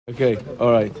Okay,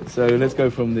 all right. So let's go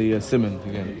from the Simon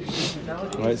again.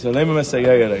 All right. So lema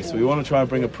mesayele. So we want to try and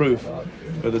bring a proof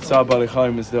that the tzar b'alei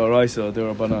chaim is deoraisa or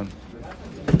deorabanan.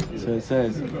 So it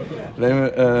says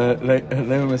lema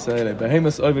mesayele.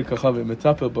 Behemas ovid kachavim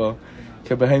metapel ba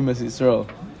kebehemas Yisrael.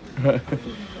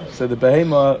 So the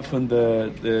behema from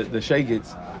the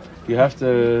shegitz, you have to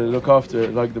look after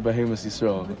it like the behemas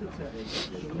Yisrael.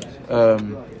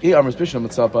 If Amr Bishlam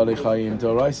Tzar B'alei Chaim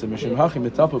D'Oraisa Mishum Hachi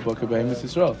Metapel Bo Kebehemas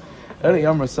Yisrael. Eli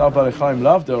Amr Tzar B'alei Chaim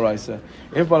Lav D'Oraisa.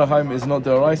 If B'alei Chaim is not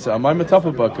D'Oraisa, am I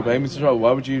Metapel Bo Kebehemas Yisrael?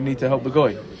 Why would you need to help the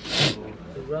goy?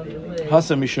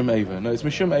 Hasa Mishum Eva. No, it's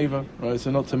Mishum Eva, right? So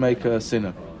not to make a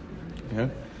sinner. Yeah.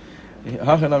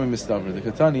 Hachanami Mistavra. The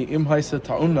Katani Im Haisa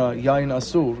Ta'una Yain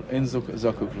Asur in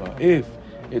Zakukla. If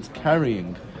it's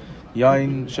carrying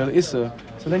Yain Shel Issa,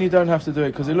 so then you don't have to do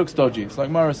it because it looks dodgy. It's like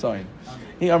Marasain.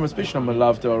 Right?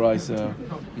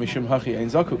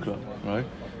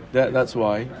 That's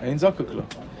why ein zakukla.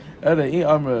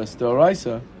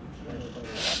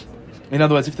 In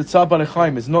other words, if the tzar b'alei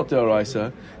chaim is not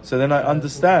deoraisa, so then I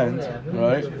understand,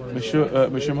 right?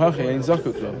 Mishum hachi ein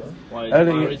zakukla. Why is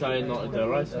Marasain not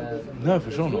deoraisa? No, for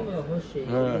sure not.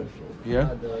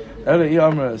 Yeah. Eli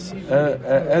amras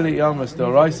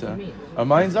deoraisa.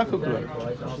 Am I in zakukla?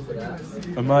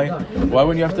 Why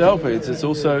wouldn't you have to help it? It's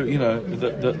also,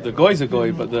 the goy's a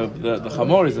goy, but the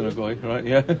chamor isn't a goy, right?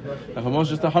 Yeah, the chamor's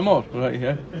just a chamor, right?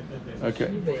 Yeah.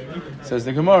 Okay. Says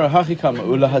the Gemara, hachi kama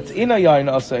ulahatina yain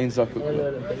asa in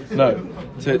zakukla. No,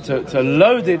 to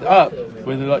load it up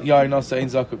with yain asa in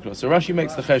zakukla. So Rashi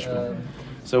makes the cheshbon.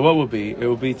 So what will be? It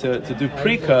will be to do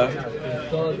prika.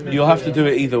 You'll have to do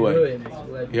it either way.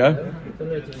 Yeah.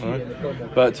 Right.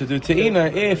 But to do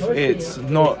te'ina, if it's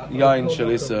not yain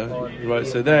shalisa, right?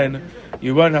 So then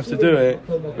you won't have to do it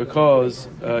because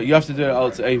you have to do it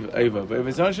al eva. But if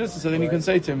it's not shalisa, so then you can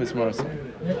say to him it's marasa.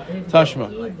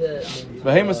 Tashma.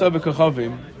 Behemas over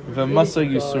kachavim v'masa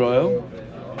Yisrael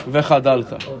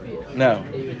v'chadalta. Now,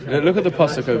 look at the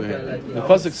pasuk over here. The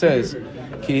pasuk says,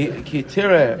 "Ki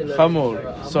tire chamor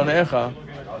sonecha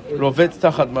rovet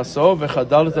tachat maso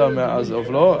v'chadalta me'azov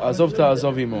lo azovta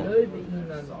azov imo."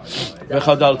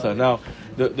 V'chadalta. Now,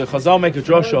 the Chazal make a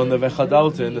drosha on the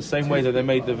v'chadalta in the same way that they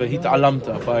made the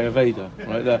v'hit'alamta by Aveda,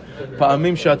 right? The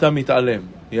pa'amim she'ata mit'alem.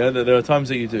 Yeah, there are times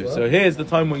that you do. So here's the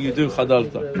time when you do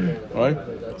chadalta, right?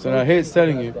 So now here it's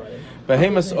telling you,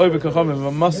 behemas over kachamim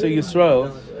v'masa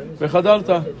Yisrael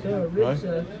v'chadalta, right?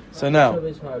 So now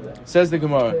says the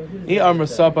Gemara, I amr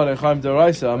sab b'alei chaim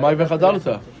d'oraisa, amai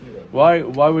v'chadalta. Why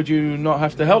would you not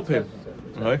have to help him,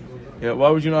 right? Yeah, why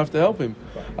would you not have to help him?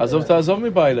 Azov ta'azov mi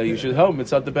ba'ila, you should help him.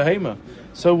 It's at the behema.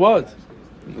 So what?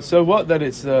 That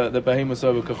it's the behemas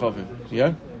over kachavim?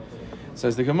 Yeah.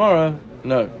 Says the Gemara,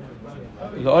 no.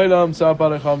 L'olam tzar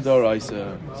b'alei chaim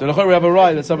d'oraisa. So l'chor we have a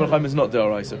right that tzar b'alei chaim is not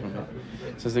d'oraisa from him.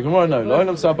 Says the Gemara, no.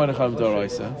 L'olam tzar b'alei chaim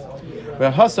d'oraisa.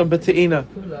 V'hasam b'te'ina.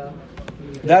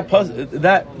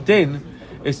 That din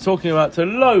is talking about to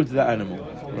load the animal,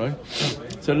 right?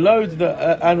 To load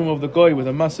the animal of the goy with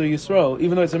a masa Yisrael,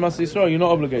 even though it's a masa Yisrael, you're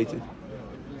not obligated.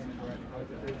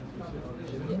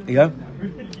 Yeah?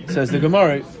 Says the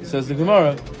Gemara,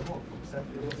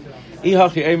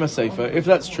 Ihachi ema sefer. If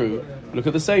that's true, look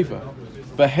at the sefer.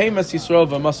 Behemas Yisrael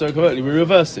v'masa kovetli. We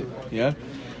reverse it. Yeah?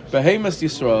 Behemas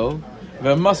Yisrael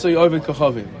v'masa ovid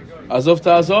kachavim. Azov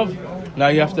ta'azov. Now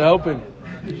you have to help him.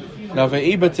 Now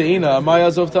ve'iba te'ina amay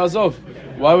azov ta'azov.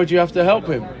 Why would you have to help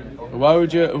him? Why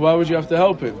would you have to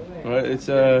help him? Right? It's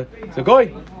a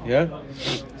goy. Yeah?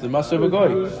 It's a masa of a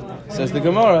goy. Says the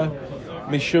Gemara,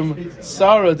 Mishum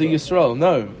Tsara de Yisrael.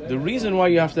 No, the reason why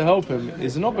you have to help him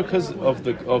is not because of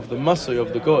the masay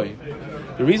of the goy.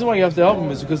 The reason why you have to help him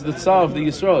is because of the tsar of the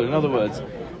Yisrael. In other words,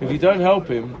 if you don't help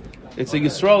him, it's a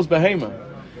Yisrael's behema,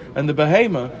 and the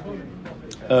behema,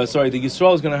 the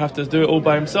Yisrael is going to have to do it all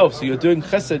by himself. So you're doing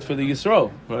chesed for the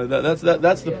Yisrael. Right? That's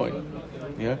the point.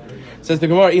 Yeah. Says the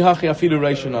Gemara, Ihachi afilu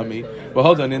reisha nami. Well,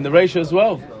 hold on, in the reisha as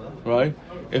well, right?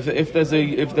 If there's a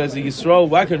Yisrael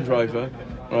wagon driver.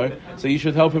 Right, so you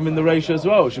should help him in the reisha as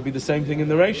well. It should be the same thing in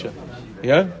the reisha.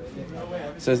 Yeah,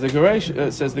 says the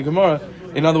Gemara.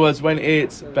 In other words, when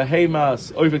it's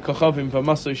behemas ovid kochavim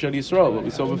v'masoi shel Yisrael, what we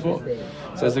saw before.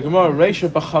 Says the Gemara, reisha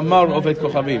b'chamar ovid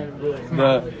kochavim.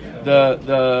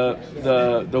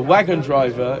 The wagon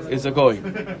driver is a goy,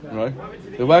 right?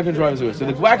 The wagon driver is a goy. So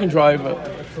the wagon driver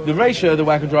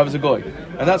is a goy,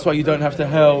 and that's why you don't have to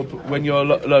help when you're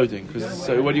loading. Because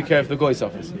so what do you care if the goy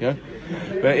suffers? Yeah.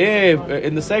 But if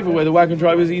in the sefer where the wagon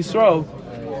driver is Yisrael,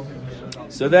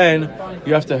 so then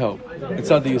you have to help. It's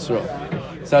under Yisrael.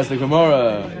 Says the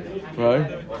Gemara,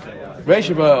 right?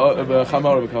 Reisha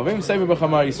b'chamar b'kavim, Sefer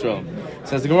b'chamar Yisrael.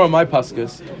 Says the Gemara, my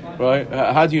paskas, right?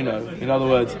 How do you know? In other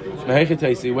words,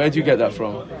 mehechetesi, where do you get that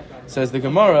from? Says the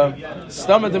Gemara,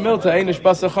 Stama de Milta einish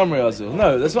basa chamri azil.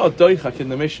 No, that's not a doichak in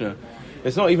the Mishnah.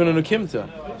 It's not even an ukimta.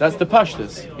 That's the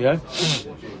pashtas, yeah?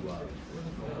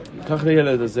 Kach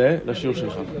le'yeled hazeh, lashir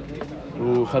shulchan.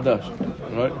 Hu chadash,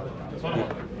 right?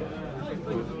 Yeah.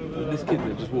 This kid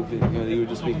that just walked in, you were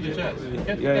just speaking to.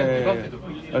 Yeah.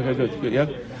 Okay, good, yeah?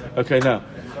 Okay, now.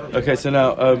 Okay, so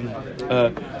now,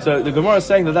 so the Gemara is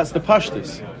saying that that's the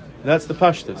pashtas. That's the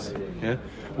pashtas, yeah?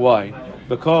 Why?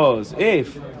 Because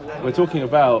if we're talking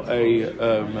about in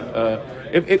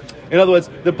other words,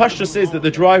 the pashtus is that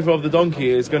the driver of the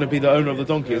donkey is going to be the owner of the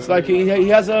donkey. It's like he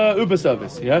has a Uber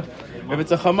service, yeah? If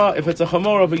it's a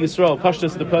chamor of a Yisrael,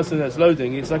 pashtus, the person that's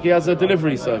loading, it's like he has a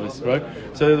delivery service, right?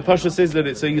 So the pashtus is that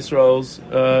it's a Yisrael's,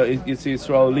 it's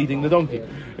Yisrael leading the donkey.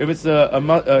 If it's the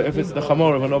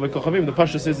chamor of an Oved Kochavim, the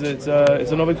pashtus is that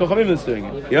it's an Oved Kochavim that's doing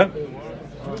it, yeah?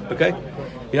 Okay?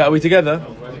 Yeah, are we together?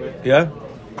 Yeah?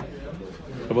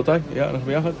 Rabotai? Yeah, אנחנו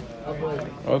ביחד?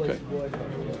 Okay.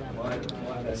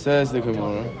 Says the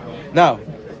Gemara. Now,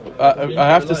 I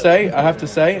have to say, I'm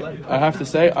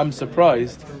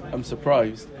surprised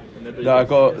that I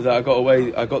got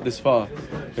away. I got this far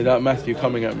without Matthew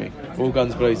coming at me, all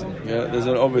guns blazing. Yeah, there's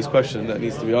an obvious question that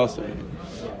needs to be asked of me,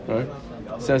 right?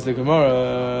 Says the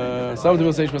Gemara. Somebody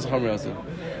will say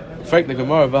Fake the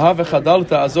Gemara. V'have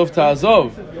chadalta azov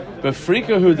ta'azov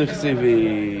b'frikahu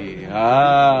dechsivi.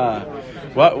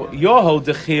 Well, your whole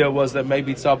dechia was that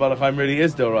maybe Tzar Balachayim really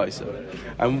is D'oraisa,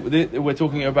 and we're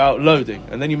talking about loading,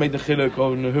 and then you made the chiluk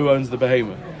on who owns the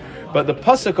behemoth. But the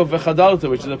pasuk of V'chadalta,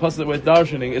 which is the pasuk that we're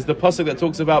darshaning, is the pasuk that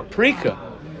talks about prika.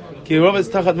 Ki Rovetz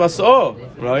Tachat Mas'or,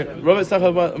 right? Rovetz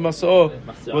Tachat Mas'or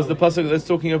was the pasuk that's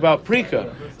talking about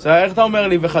prika. So Ech Omer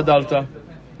Li V'chadalta,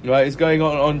 right? It's going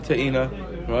on Te'ina,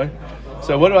 right?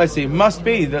 So what do I see? Must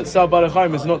be that Tzar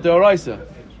Balachayim is not D'oraisa,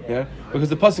 yeah, because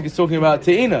the pasuk is talking about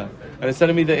Te'ina. And it's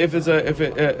telling me that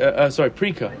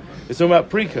prika. It's talking about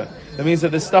prika. That means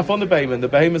that there's stuff on the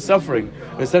behemoth's suffering.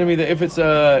 And it's telling me that if it's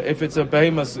a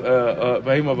behemoth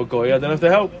of a goy, I don't have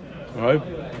to help. All right?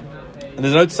 And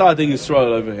there's no tzad Yisrael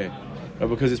over here, right?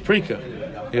 Because it's prika.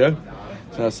 You know?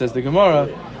 So now says the Gemara,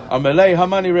 Amalei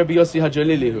Hamani Rabbi Yossi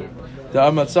Hajalilihu. The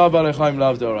Amatzah Balechayim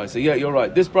Lav D'oraisa. Yeah, you're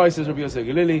right. This price is Rabbi Yossi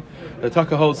Galili. The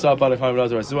Taka holds Tzar Balechayim Lav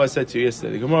D'oraisa. This is what I said to you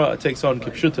yesterday. The Gemara takes on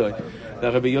Kipshutai. The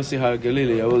Rabbi Yossi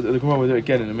HaGalili. The Gemara will do it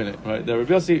again in a minute, right? The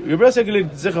Rabbi Yossi HaGalili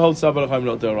Zicha holds Tzar Balechayim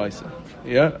Lav D'oraisa.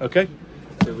 Yeah, okay.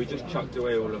 So we just chucked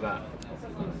away all of that.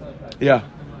 Yeah.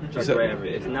 Chucked away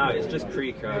everything. Now it's just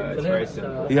Krika. It's very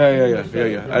simple. Yeah.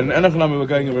 And Anachanami, we're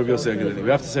going in Rabbi Yossi HaGalili. We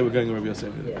have to say we're going in Rabbi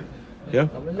Yossi HaGalili. Yeah.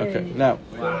 Okay. Now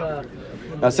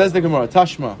says the Gemara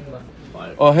Tashma.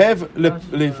 Ohev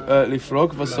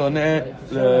lifrok v'soneh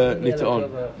litaon.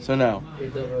 So now,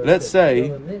 let's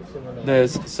say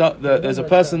there's a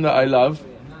person that I love.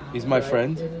 He's my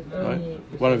friend, right?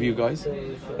 One of you guys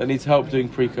that needs help doing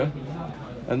prika,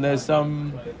 and there's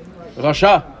some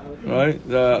rasha, right?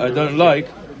 That I don't like,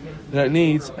 that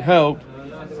needs help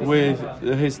with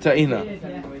his ta'ina,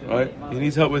 right? He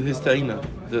needs help with his ta'ina,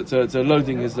 to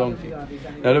loading his donkey.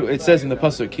 Now look, it says in the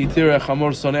pasuk, Ki tireh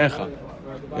chamor sonecha.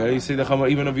 Yeah, you see the chamor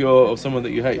even of someone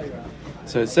that you hate.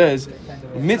 So it says,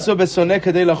 Mitzvah besoneh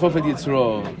kadei lachof et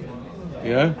yitzro.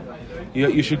 Yeah,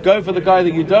 you should go for the guy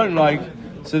that you don't like,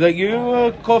 so that you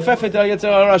kofef et yetzer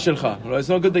hara shelcha. It's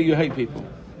not good that you hate people.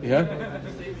 Yeah,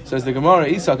 says the Gemara,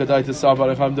 Isa kadai to Tzar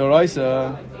Balechayim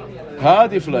D'oraisa.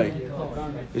 Hadiflei.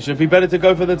 It should be better to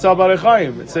go for the Tzar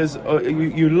Balechayim. It says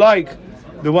you like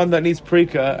the one that needs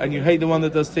prika, and you hate the one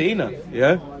that does te'ina.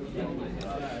 Yeah.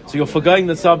 So you're forgetting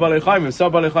the Tzar Balechayim. If Tzar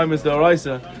Balechayim is the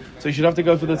Oraisa, so you should have to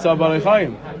go for the Tzar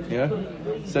Balechayim. Yeah?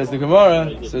 Says the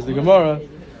Gemara.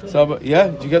 Yeah?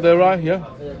 Did you get that right? Yeah?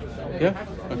 Yeah?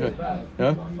 Okay.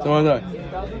 Yeah? So what did I?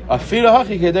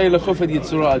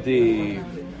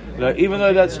 Even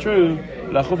though that's true,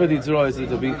 lachuf et yitzro is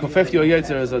to be kofef your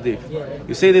yetzer as adif.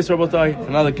 You see this, Rabotai?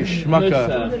 Another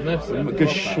geshmaka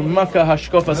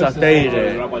hashkofa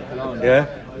sateire. Yeah?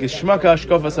 Geshmaka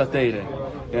hashkofa sateire.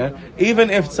 Yeah, even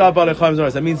if Tzar Balechayim is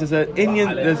D'oraisa, that means there's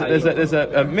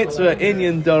a mitzvah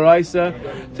Inyan D'oraisa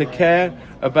to care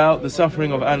about the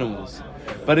suffering of animals,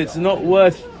 but it's not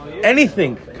worth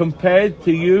anything compared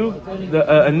to you,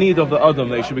 a need of the Adam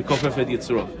that you should be kofef et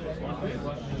yitzro.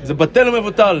 It's a batel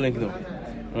mevotal nigdo,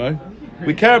 right?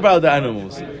 We care about the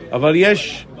animals, aval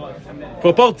yesh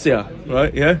proportia,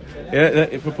 right? Yeah.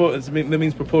 That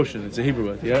means proportion. It's a Hebrew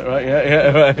word. Yeah, right.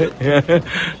 Yeah.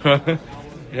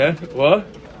 Yeah. What?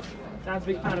 Dad's a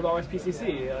big fan of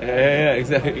RSPCC. Yeah,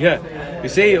 exactly. Yeah, you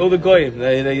see, all the goyim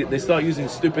they start using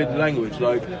stupid language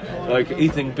like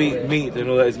eating meat and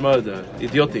all that is murder,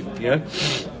 idiotim. Yeah,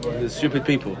 the stupid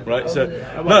people, right? So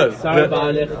no,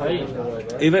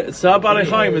 even Tsar Balei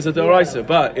Chaim is a doraisa,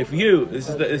 but if you this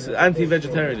is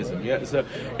anti-vegetarianism. Yeah, so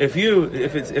if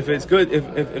it's good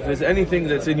if there's anything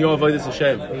that's in your avodas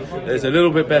Hashem that's a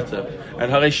little bit better,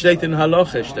 and harei shteit in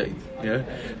halacha shteit. Yeah,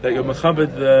 that you're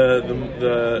mechabed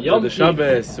the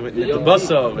Shabbos with the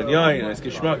basar and yain and it's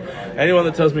geshmak. Anyone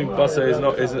that tells me basar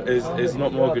is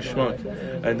not more geshmak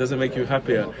and doesn't make you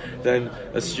happier than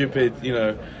a stupid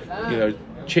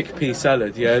chickpea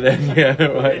salad,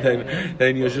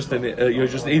 then you're just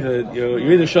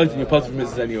either shouting your positive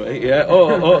misses anyway,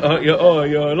 or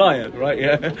you're a liar, right?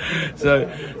 Yeah. So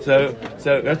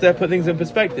we have to put things in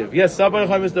perspective. Yes, Sabbath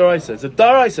Chaim is daraisa. It's a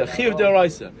daraisa, chiv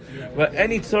daraisa. But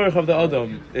any tzorich of the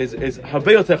adam is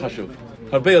harbe yoter chashuv.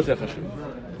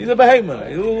 He's a behemoth.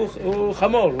 He's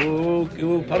chamor.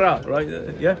 He's para, right?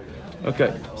 Yeah.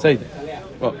 Okay. Say it.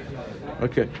 Well.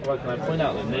 Okay. Well, can I point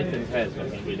out that Nathan's hair is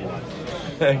looking really nice?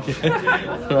 Okay.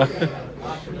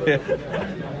 Yeah.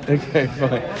 Okay,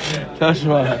 fine.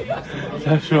 Tashma.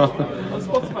 On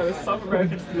Spotify, there's some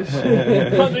reference to this shit.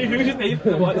 I can't know who's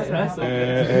Nathan and what his hair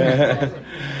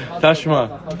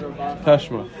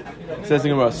Tashma. Says the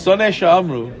Gemara. Soneh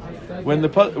sha'amru.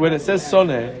 When it says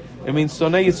soneh, it means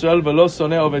soneh Yisrael velo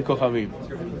soneh oved kochavim.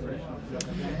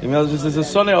 It means if there's a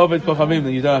soneh oved kochavim,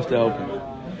 then you don't have to help him.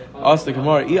 Ask the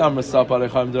Gemara, I amr Tsar Balei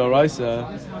Chaim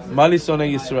d'oraisa, mali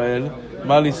soneh Yisrael,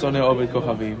 mali soneh oved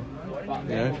kochavim.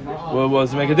 Yeah. Well,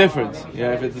 does it make a difference?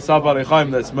 Yeah, if it's the Tsar Balei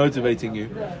Chaim that's motivating you,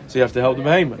 so you have to help the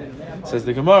behemoth. Says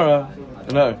the Gemara,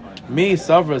 no. Mi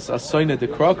savras asoine de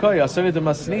krokai, asoine de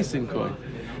masnisin koi.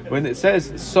 When it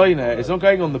says soine, it's not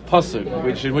going on the pasuk,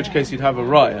 in which case you'd have a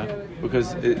raya,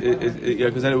 because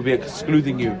because then it would be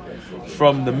excluding you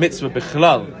from the mitzvah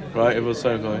bichlal, right? If it was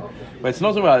soine. But it's not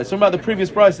talking about it. It's talking about the previous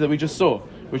price that we just saw,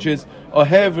 which is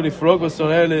ohev lifrog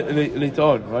v'soneh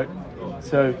liton, right?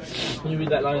 So, can you read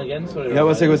that line again? Sorry. Yeah,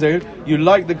 one second. You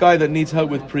like the guy that needs help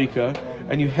with prika,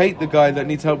 and you hate the guy that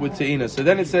needs help with te'ina. So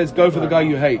then it says go for the guy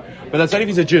you hate, but that's only if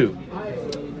he's a Jew.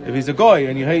 If he's a guy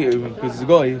and you hate him because he's a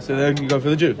guy, so then you go for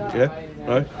the Jew. Yeah,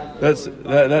 right. That's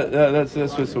what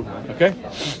it's talking about. Okay.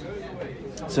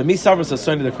 So mi savras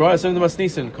asoni the koi, asoni the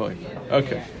masnisin koi.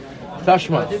 Okay.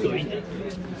 Tashma.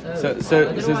 So it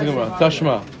says the Gemara.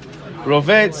 Tashma.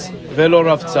 Rovetz velo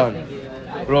ravtzan.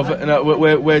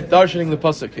 We're darshaning the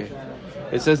pasuk here.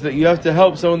 It says that you have to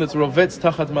help someone that's rovetz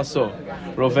tachat maso.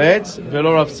 Rovetz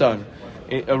velo ravtzan.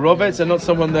 A rovetz and not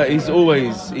someone that he's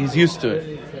used to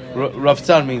it.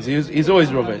 Ravtzan means he's always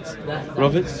rovetz.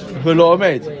 Rovetz velo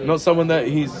omed, not someone that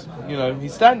he's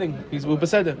standing. He's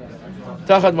beseder.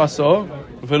 Tachat maso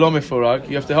velo meforak.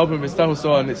 You have to help him with tachat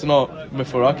and it's not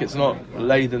meforak. It's not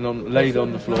laid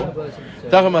on the floor.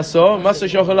 Tachat maso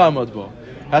shochel amod bo.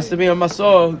 Has to be a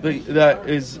maso that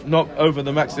is not over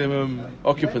the maximum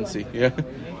occupancy. Yeah,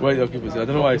 weight occupancy. I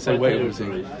don't know why I say weight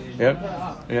occupancy. Yeah.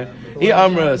 I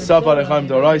amra Tsar Balei Chaim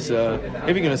d'oraisa.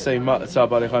 If you're going to say Tsar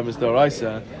Balei Chaim is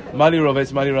d'oraisa, mali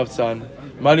rovetz, mali ravtzan,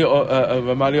 mali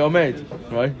omed.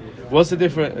 Right? What's the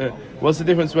difference? What's the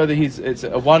difference whether it's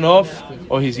a one-off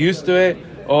or he's used to it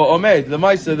or omed? The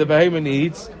meister, the behemoth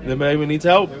needs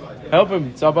help. Help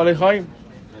him. Tsar Balei Chaim.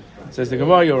 Says the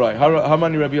Gemara, you're right. How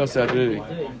many Rabbi Yossi Haglili?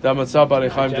 Tsar Balei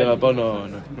Chaim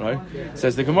d'Rabbanon. Right?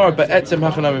 Says the Gemara, be'etzem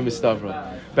hachanami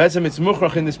mistavra. Be'etzem it's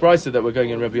muchrach in this price that we're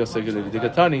going in Rabbi Yossi Haglili.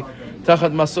 Digatani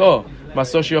tachat maso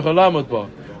sheyochel lamod bo.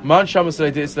 Man shamas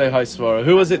leiditzlei haisvara.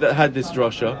 Who was it that had this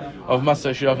drasha of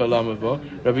maso sheyochel lamod bo?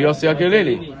 Rabbi Yossi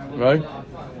Haglili. Right?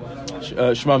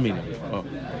 Shma mina.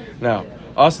 Now.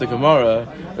 Ask the Gemara,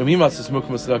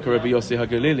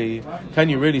 can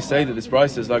you really say that this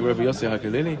price is like Rabbi Yossi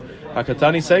Hagalili?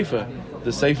 Hakatani Sefer.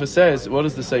 The Sefer says, what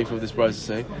does the Sefer of this price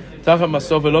say?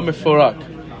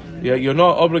 Yeah, you're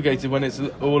not obligated when it's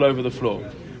all over the floor.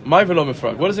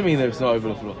 What does it mean that it's not over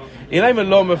the floor? If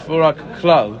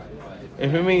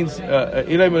it means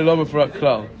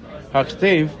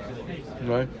Haktiv,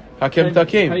 right? Hakem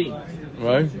Takim,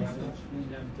 right?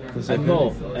 And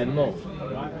more.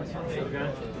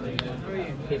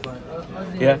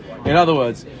 Yeah. In other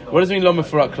words, what does it mean lo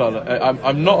mefurak klal?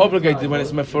 I'm not obligated when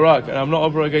it's mefurak, and I'm not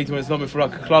obligated when it's not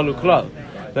mefurak klal uklal.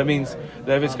 That means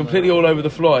that if it's completely all over the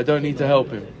floor, I don't need to help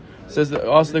him. Says that,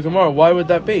 ask the Gemara, why would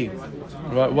that be?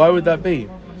 Right? Why would that be?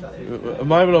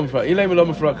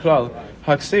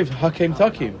 Haksiv hakem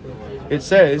takim. It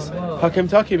says hakem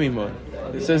takim imo.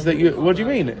 It says that you. What do you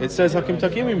mean? It says hakem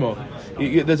takim imo.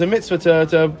 There's a mitzvah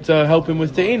to help him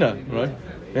with te'ina, right?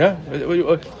 Yeah.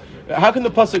 How can the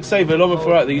pasuk say v'lo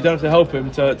mefurak that you don't have to help him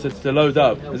to load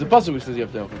up? There's a pasuk which says you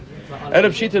have to help him. Ela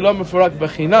pshita lo mefurak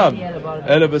b'chinam,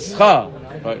 ela b'schar.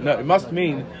 Right? No, it must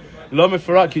mean lo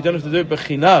mefurak. You don't have to do it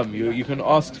b'chinam. You can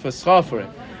ask for schar for it.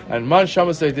 And man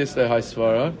shama say this the high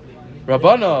svara,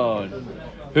 Rabbanon.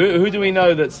 Who do we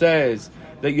know that says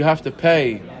that you have to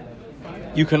pay?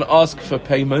 You can ask for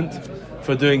payment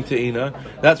for doing te'ina.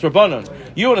 That's Rabbanon.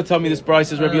 You want to tell me this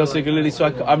Bryce is Rabbi Yosef Galili, so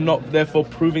I'm not therefore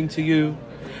proving to you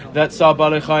that Sar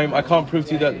Balei Chaim. I can't prove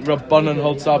to you that Rabbanon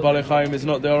holds Sar Balei Chaim is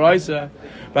not the Oraisa.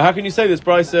 But how can you say this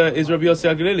Bryce is Rabbi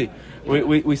Yosef Galili?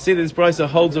 We see that this Bryce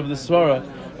holds of the svara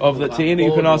of the te'ina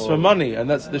you can ask for money, and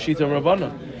that's the Shita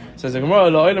Rabbanon. Says the Gemara,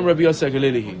 La'olam Rabbi Yosef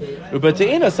Galili. But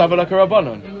te'ina savalaka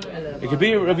Rabbanon. It could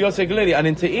be Rabbi Yosef Galili, and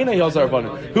in Te'ina he holds the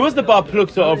Rabbanon. Who was the Bar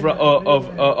Plukta of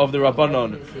the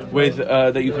Rabbanon with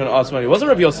that you can ask money? It wasn't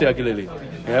Rabbi Yosef Galili.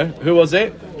 Yeah, who was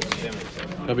it?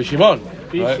 Rabbi Shimon.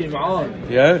 Right?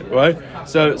 Yeah, right.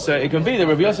 So it can be that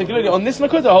Rabbi Yosef Galili on this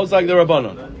Nakuta holds like the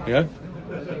Rabbanon. Yeah.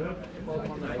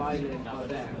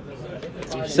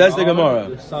 Says the Gemara.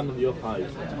 The son of Yochai.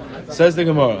 Says the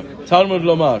Gemara. Talmud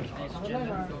Lomar.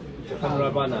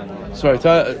 Sorry,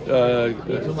 Tan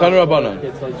Rabbanan.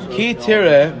 Ki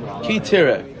tire.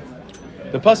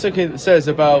 The pasuk says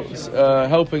about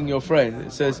helping your friend.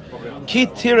 It says, Ki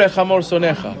tire chamor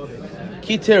sonecha.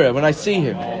 Ki tire, when I see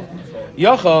him.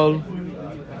 Yachol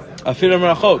afilu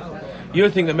merachok. You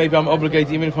would think that maybe I'm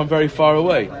obligated even if I'm very far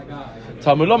away.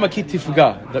 Talmud Loma ki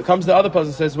tifga. That comes the other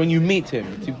pasuk says when you meet him.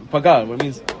 Tifaga, what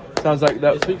means. Sounds like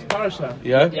that. It speaks parasha.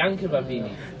 Yeah. Yankiv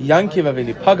Avini. Yankiv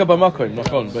Avini. Paga b'makom.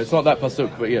 Nachon. But it's not that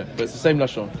pasuk. But yeah. But it's the same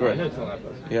lashon. Correct. I know it's not that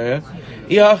pasuk. Yeah.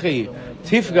 Iachi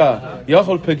tifga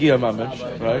yachol pegia mamash.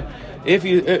 Right.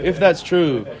 If that's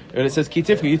true, and it says ki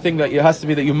tifga, you think that it has to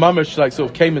be that you mamash like sort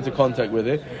of came into contact with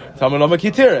it. Tamalama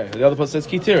kitire. The other pasuk says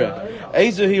kitire.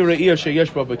 Ezuhi re'iyah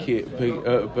sheyesh ba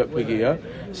pegia.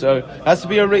 So it has to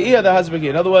be a re'iyah that has a pegia.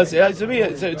 In other words, it has to be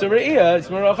it's a re'iyah. It's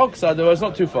merachok sad. It's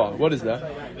not too far. What is that?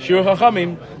 Shir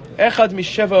Chachamim, echad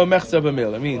misheva mechza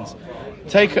b'mil. It means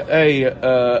take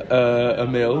a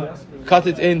mil, cut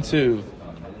it into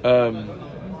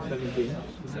 17.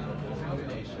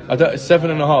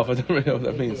 7.5. I don't really know what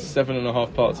that means.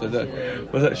 7.5 parts. I don't.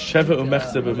 Was that sheva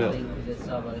mechza b'mil?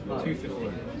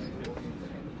 250.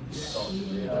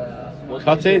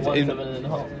 Cut it in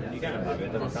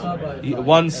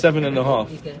 1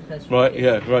 7.5. Right.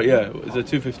 Yeah. Right. Yeah. It's a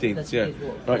 2/15. Yeah.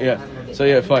 Right. Yeah. So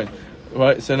yeah. Fine.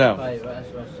 Right. So now.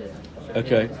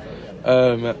 Okay.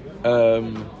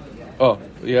 Oh.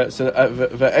 Yeah. So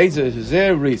the Eza is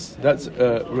zeh ris. That's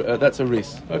a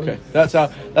ris. Okay. That's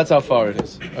how far it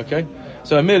is. Okay.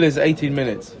 So a mil is 18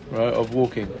 minutes, right, of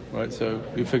walking, right? So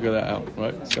you figure that out,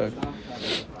 right? So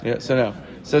yeah. So now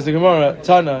says the Gemara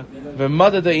Tana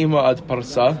v'mada de'ima ad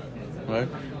parsa, right?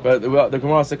 But the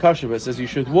Gemara Sakasha, but it says you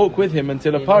should walk with him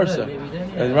until a parsa,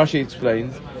 and Rashi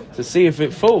explains to see if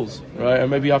it falls, right?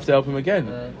 And maybe you have to help him again.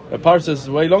 A parsa is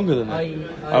way longer than that.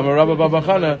 Amarabba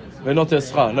babachana v'not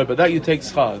schar. No, but that you take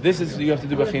schar. This is you have to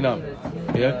do b'chinam.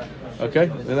 Yeah. Okay.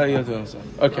 Then that you have to understand.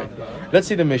 Okay. Let's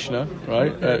see the Mishnah,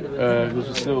 right?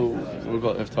 We've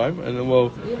got enough time, and then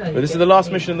but this is the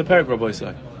last Mishnah in the Perek, Rabbi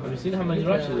Isai. Have you seen how many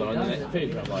Rashis are on the next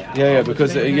page, Rabbi? Yeah,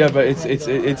 because but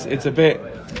it's a bit.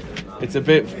 It's a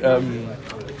bit.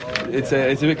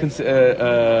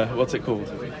 What's it called?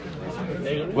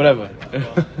 Whatever.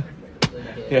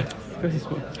 Yeah.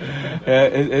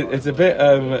 It's a bit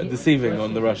deceiving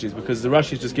on the Rashis because the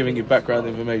Rashi is just giving you background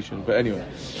information. But anyway,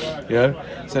 yeah.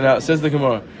 So now it says the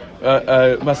Gemara,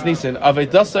 Masnisin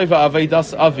Avedasai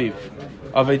va'Avedas Aviv,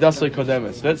 Avedasai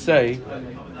Kodemes. Let's say,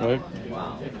 right,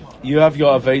 you have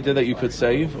your Aveda that you could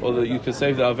save, or that you could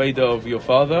save the Aveda of your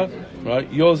father, right?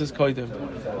 Yours is Kodem.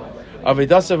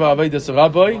 Avedasai va'Avedas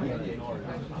Rabbi,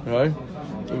 right?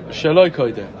 Shaloi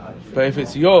Kodem. But if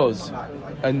it's yours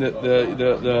and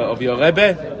the of your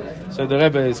Rebbe, so the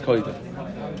Rebbe is Koidem.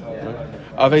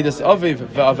 Avedas Aviv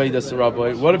ve'Avedas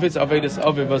Rabbi. What if it's Avedas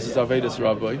Aviv versus Avedas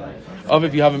Rabbi?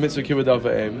 Aviv, you have a mitzvah kibbud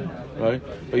avim, right?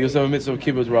 But you also have a mitzvah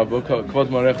kibbud Rabbi, kvod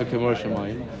marecha kemor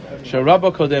shemayim.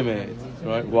 She'Rabba kodemet,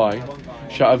 right? Why?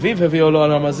 She'Aviv hevi olo al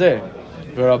hamazeh,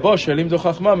 ve'Rabbo she'limdu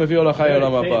chachma mevi olo chay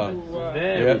olam haba.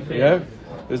 Yeah.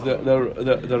 Is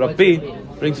the Rabbi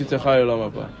brings you to chay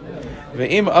olam haba.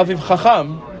 Ve'im aviv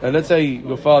chacham, and let's say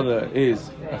your father is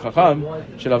a chacham,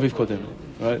 shel aviv kodem,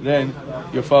 right? Then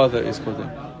your father is kodem.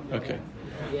 Okay.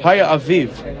 Haya aviv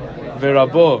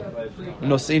ve'rabo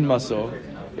nosin maso.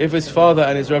 If his father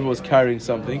and his rebbe was carrying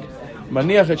something,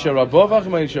 maniach et shel rabo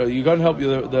v'achmanish. You go and help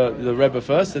the rebbe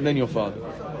first, and then your father.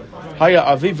 Haya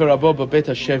aviv ve'rabo b'bet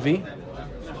hashevi.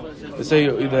 Let's say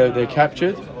they're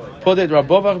captured. פודה את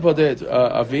רבו ואחר פודה את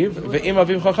אביו, ואם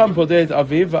אביו חכם פודה את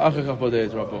אביו ואחר כך פודה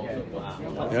את רבו.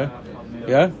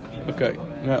 Yeah? Okay.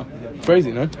 Now,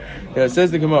 crazy, no? Yeah, it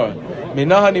says the Gemara.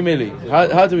 Minaha nimili.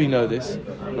 How do we know this?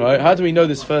 Right? How do we know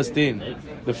this first din?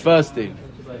 The first din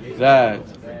that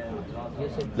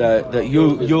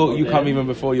you come even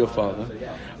before your father.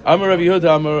 Amar Rav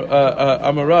Yehuda,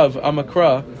 Amar Rav, Amar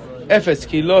Kra, Efes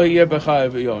ki lo hiye becha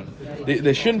Evion.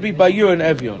 There shouldn't be by you an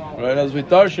Evion, right? As with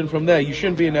darshan from there, you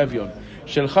shouldn't be an Evion.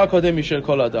 Shelcha kodem mishel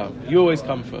kol adam. You always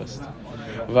come first.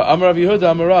 Amar Rav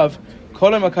Yehuda, Amar Rav,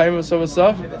 kol emakayim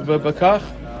v'sov v'bekach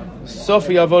sof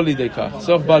yavo lidekach,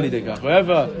 sof ba lidekach.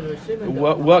 Whoever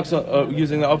works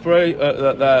using the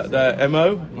the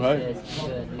MO, right?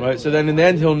 Right. So then in the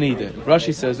end he'll need it.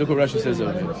 Rashi says, look what Rashi says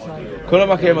over here. Kol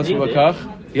emakayim v'sov v'bekach.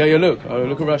 Yeah, look at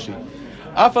Rashi.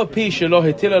 Afal pi shelo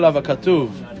hetil alav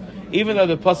hakatuv. Even though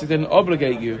the pasuk didn't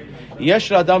obligate you, yesh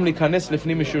la'adam likanes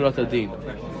lifnim mishurat adin.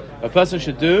 A person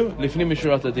should do lifnim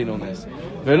mishurat adin on this.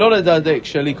 Velo ledadek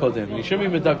sheli kodem. You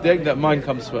shouldn't be medakdek that mine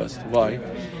comes first. Why?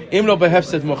 Im lo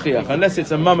behefsed mochiach. Unless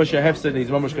it's a mamash hefsed, he's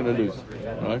mamash going to lose.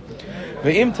 Right?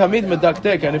 Ve'im tamid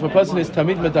medakdek. And if a person is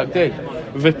tamid medakdek,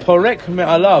 ve'porek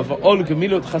me'alav ol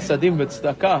gemilut chasadim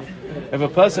v'tzedakah. If a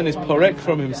person is porek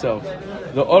from himself,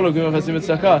 the ol gemilut chasadim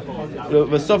v'tzedakah,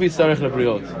 v'sof yitzarech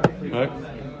lebriot. Right?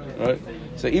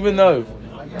 So even though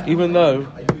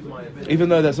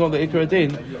that's not the Ikra Din,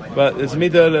 but it's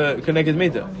midah connected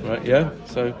midah, right? Yeah.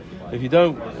 So if you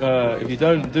don't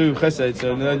do chesed,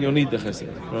 so then you'll need the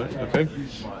chesed, right?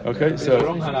 Okay. So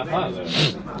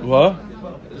what?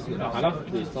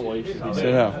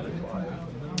 So now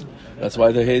that's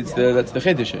why that's the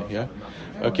chiddush, yeah.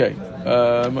 Okay.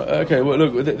 Well,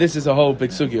 look, this is a whole big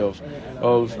sugi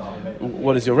of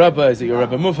what is your rabbi? Is it your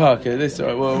rabbi muvhak? This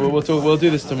we'll talk. We'll do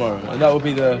this tomorrow, and that will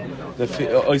be the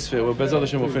oisfir. Well, Bezrat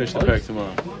Hashem will finish the parak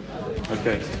tomorrow.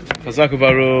 Okay. Chazak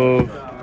u'baruch.